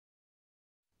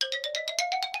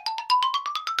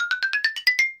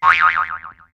Hey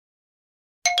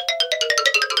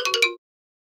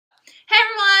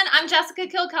everyone, I'm Jessica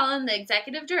Kilcullen, the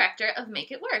Executive Director of Make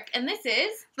It Work, and this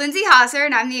is Lindsey Hauser,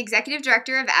 and I'm the Executive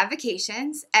Director of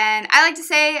Avocations, and I like to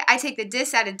say I take the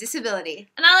dis out of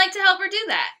disability. and I like to help her do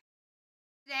that.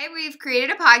 Today we've created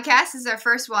a podcast. This is our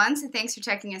first one, so thanks for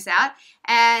checking us out.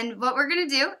 And what we're going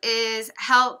to do is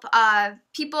help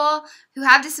people who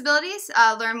have disabilities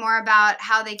learn more about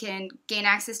how they can gain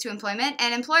access to employment,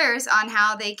 and employers on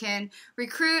how they can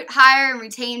recruit, hire, and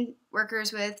retain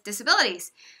workers with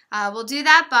disabilities. We'll do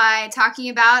that by talking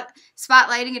about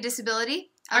spotlighting a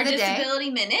disability of the day. Our Disability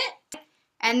Minute.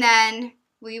 And then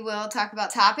we will talk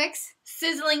about topics.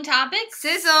 Sizzling topics.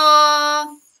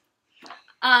 Sizzle!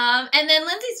 And then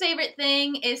Lindsay's favorite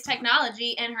thing is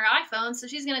technology and her iPhone, so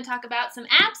she's going to talk about some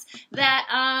apps that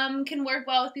can work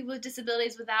well with people with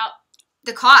disabilities without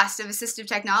the cost of assistive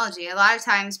technology. A lot of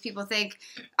times people think,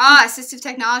 assistive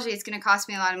technology is going to cost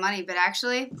me a lot of money, but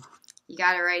actually, you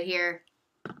got it right here.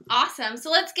 Awesome.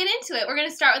 So let's get into it. We're going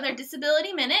to start with our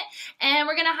Disability Minute, and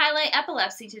we're going to highlight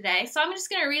epilepsy today. So I'm just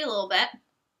going to read a little bit.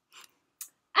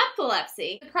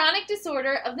 Epilepsy, a chronic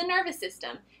disorder of the nervous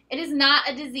system. It is not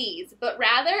a disease, but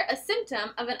rather a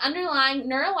symptom of an underlying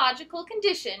neurological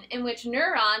condition in which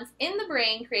neurons in the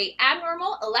brain create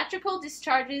abnormal electrical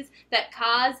discharges that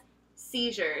cause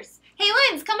seizures. Hey,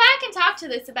 Linz, come back and talk to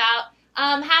this about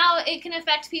how it can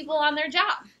affect people on their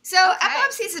job. So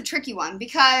epilepsy is a tricky one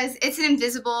because it's an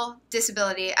invisible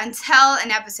disability until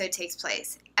an episode takes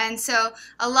place. And so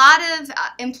a lot of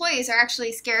employees are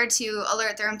actually scared to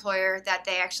alert their employer that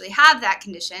they actually have that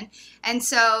condition. And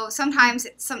so sometimes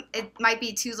it might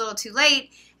be too little too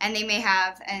late, and they may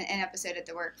have an episode at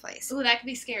the workplace. Ooh, that could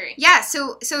be scary. Yeah,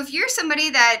 so if you're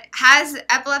somebody that has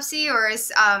epilepsy or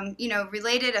is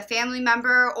related, a family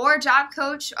member or a job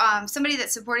coach, somebody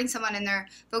that's supporting someone in their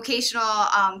vocational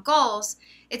goals,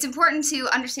 it's important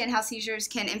to understand how seizures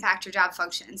can impact your job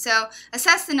function. So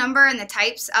assess the number and the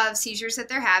types of seizures that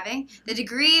they're having, the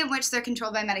degree in which they're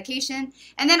controlled by medication,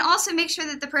 and then also make sure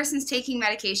that the person's taking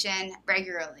medication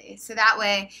regularly. So that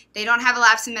way they don't have a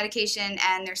lapse in medication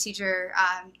and their seizures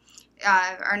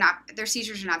are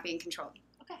not being controlled.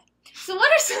 Okay. So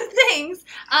what are some things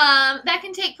that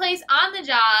can take place on the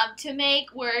job to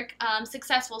make work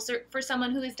successful for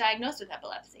someone who is diagnosed with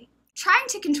epilepsy? Trying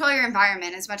to control your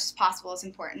environment as much as possible is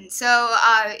important. So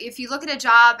if you look at a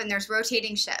job and there's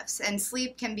rotating shifts, and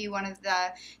sleep can be one of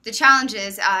the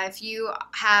challenges, if you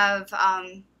have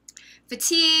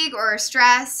fatigue or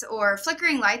stress, or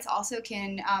flickering lights also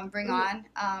can bring on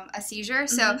a seizure.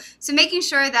 So making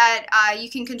sure that you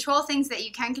can control things that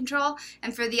you can control,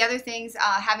 and for the other things,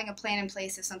 having a plan in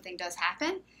place if something does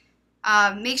happen.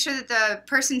 Make sure that the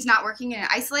person's not working in an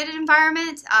isolated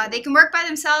environment. They can work by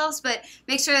themselves, but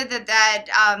make sure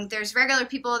that there's regular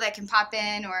people that can pop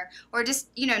in, or just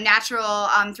natural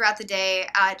throughout the day.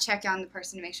 Check on the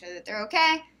person to make sure that they're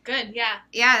okay. Good, yeah.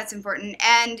 Yeah, that's important.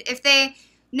 And if they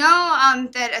know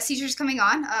that a seizure is coming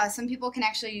on, some people can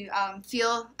actually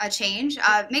feel a change.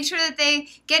 Make sure that they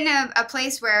get in a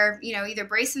place where either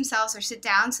brace themselves or sit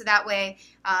down, so that way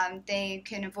they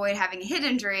can avoid having a head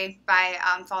injury by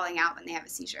falling out when they have a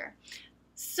seizure.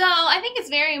 So I think it's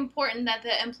very important that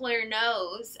the employer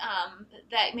knows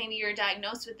that maybe you're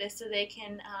diagnosed with this, so they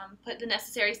can put the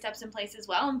necessary steps in place as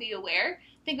well and be aware.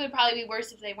 I think it would probably be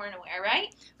worse if they weren't aware,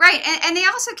 right? Right, and they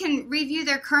also can review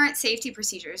their current safety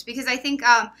procedures, because I think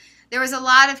there was a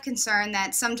lot of concern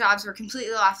that some jobs were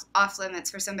completely off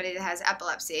limits for somebody that has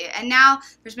epilepsy. And now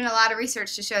there's been a lot of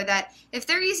research to show that if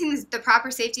they're using the proper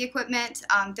safety equipment,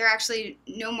 they're actually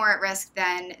no more at risk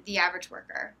than the average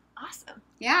worker. Awesome.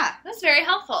 Yeah. That's very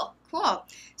helpful. Cool.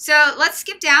 So let's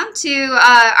skip down to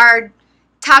our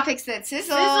topics that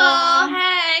sizzle. Sizzle,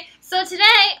 hey. So today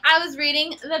I was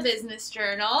reading the Business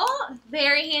Journal,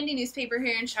 very handy newspaper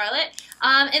here in Charlotte,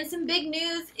 and some big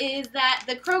news is that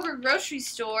the Kroger grocery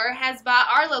store has bought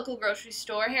our local grocery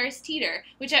store, Harris Teeter,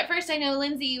 which at first I know,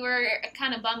 Lindsay, you were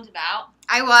kind of bummed about.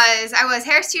 I was.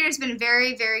 Harris Teeter's been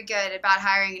very, very good about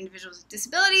hiring individuals with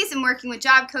disabilities and working with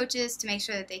job coaches to make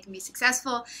sure that they can be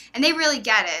successful, and they really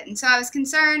get it. And so I was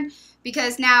concerned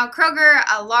because now Kroger,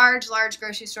 a large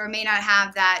grocery store, may not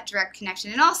have that direct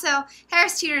connection. And also,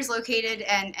 Harris Teeter is located,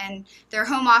 and their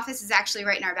home office is actually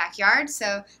right in our backyard,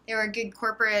 so they were a good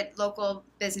corporate local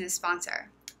business sponsor.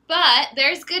 But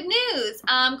there's good news.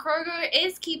 Kroger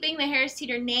is keeping the Harris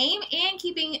Teeter name and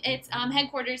keeping its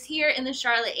headquarters here in the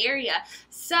Charlotte area.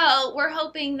 So we're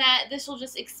hoping that this will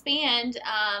just expand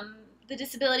the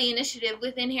disability initiative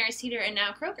within Harris Teeter and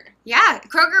now Kroger. Yeah,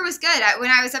 Kroger was good. When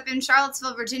I was up in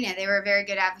Charlottesville, Virginia, they were a very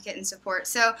good advocate and support.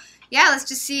 So, yeah, let's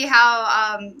just see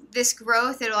how this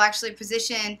growth, it'll actually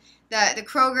position the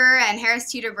Kroger and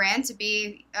Harris Teeter brand to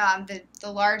be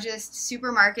the largest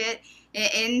supermarket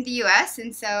in the U.S.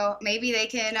 And so maybe they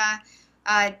can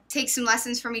take some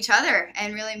lessons from each other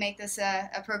and really make this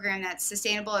a program that's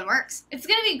sustainable and works. It's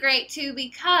going to be great, too,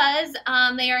 because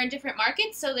they are in different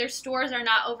markets, so their stores are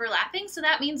not overlapping. So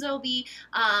that means there will be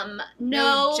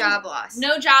no job loss.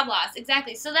 No job loss,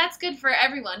 exactly. So that's good for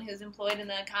everyone who's employed in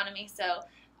the economy. So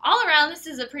all around, this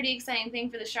is a pretty exciting thing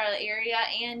for the Charlotte area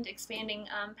and expanding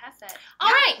past that.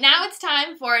 All right, now it's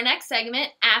time for our next segment,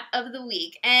 App of the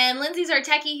Week. And Lindsay's our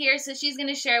techie here, so she's going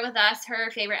to share with us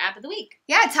her favorite app of the week.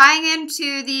 Yeah, tying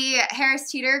into the Harris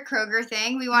Teeter Kroger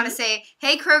thing, we want to say,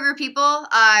 hey, Kroger people,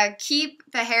 keep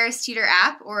the Harris Teeter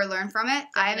app or learn from it.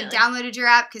 Definitely. I haven't downloaded your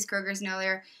app because Kroger's not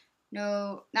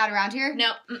around here.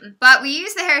 No. But we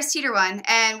use the Harris Teeter one,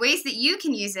 and ways that you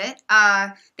can use it,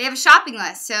 they have a shopping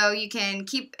list, so you can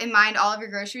keep in mind all of your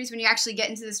groceries. When you actually get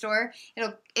into the store,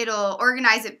 it'll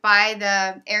organize it by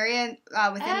the area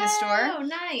within the store. Oh,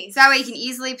 nice. So that way you can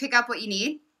easily pick up what you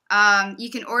need. You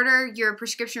can order your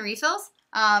prescription refills,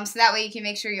 so that way you can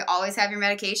make sure you always have your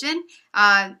medication.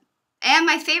 And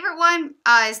my favorite one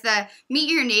is the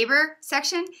Meet Your Neighbor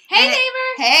section. Hey,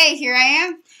 neighbor! Hey, here I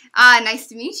am. Nice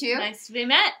to meet you. Nice to be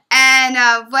met. And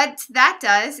what that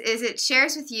does is it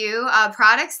shares with you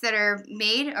products that are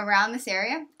made around this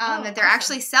area that they're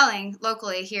actually selling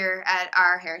locally here at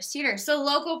our Harris Teeter. So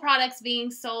local products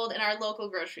being sold in our local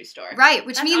grocery store. Right,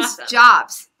 which means awesome.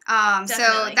 Jobs. So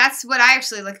Definitely. that's what I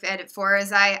actually look at it for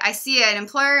is I see an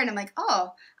employer and I'm like,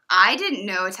 oh, I didn't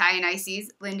know Italian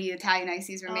ices, Lindy Italian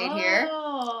ices were made here.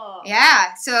 Oh.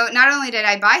 Yeah, so not only did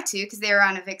I buy 2 because they were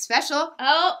on a Vic special.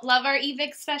 Oh, love our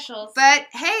eVic specials. But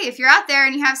hey, if you're out there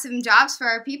and you have some jobs for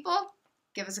our people,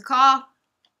 give us a call.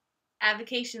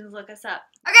 Avocations, look us up.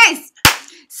 Okay,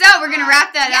 so we're going to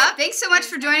wrap that up. Thanks so much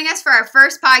for joining us for our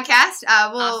first podcast.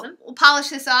 We'll polish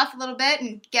this off a little bit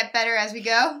and get better as we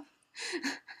go.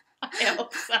 I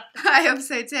hope so. I hope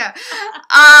so too.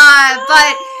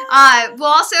 But we'll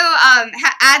also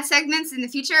add segments in the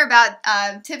future about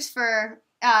tips for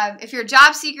if you're a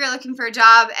job seeker looking for a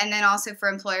job, and then also for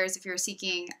employers if you're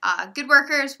seeking good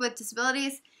workers with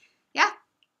disabilities. Yeah.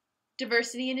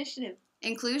 Diversity initiative.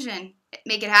 Inclusion.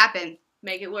 Make it happen.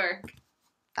 Make it work.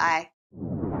 Bye.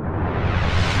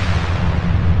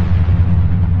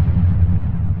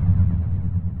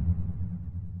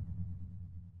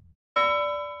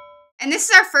 And this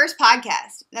is our first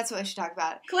podcast. That's what we should talk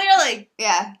about. Clearly.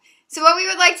 Yeah. So what we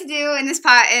would like to do in this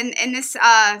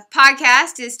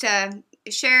podcast is to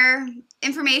share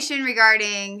information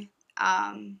regarding,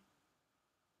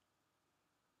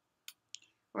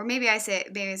 or maybe I say,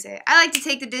 I like to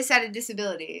take the dis out of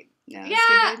disability. No,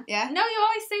 yeah. Stupid. Yeah. No, you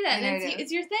always say that. And I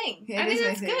it's your thing. Yeah, I mean,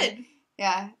 that's my good. thing.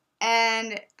 Yeah.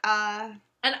 And and I'll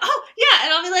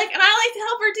be like, and I like to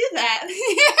help her do that.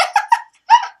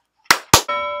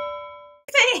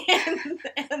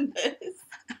 and this.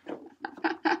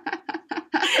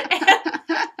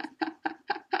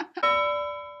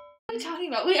 What are we talking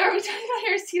about? Are we talking about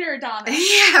Harris Teeter or Donna?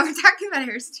 Yeah, we're talking about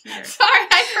Harris Teeter. Sorry,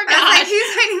 I forgot. I was like,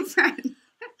 who's my new friend?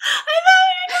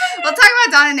 We'll talk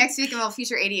about Donna next week and we'll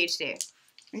feature ADHD.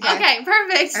 Okay,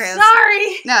 perfect. Right,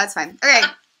 sorry. No, it's fine. Okay,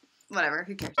 whatever.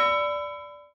 Who cares?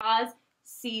 Cause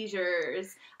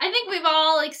seizures. I think we've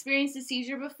all experienced a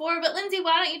seizure before, but Lindsay,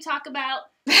 why don't you talk about...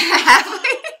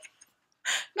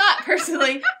 Not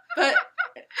personally, but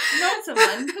know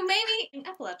someone who may be in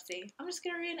epilepsy. I'm just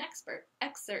going to read an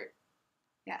excerpt.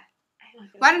 Yeah.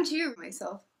 Why don't you read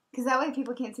myself? Because that way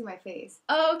people can't see my face.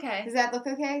 Oh, okay. Does that look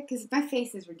okay? Because my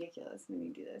face is ridiculous when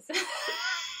you do this.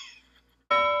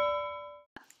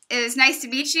 It was nice to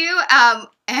meet you, and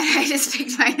I just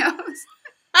picked my nose.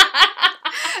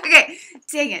 Okay,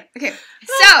 dang it. Okay,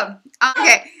 so,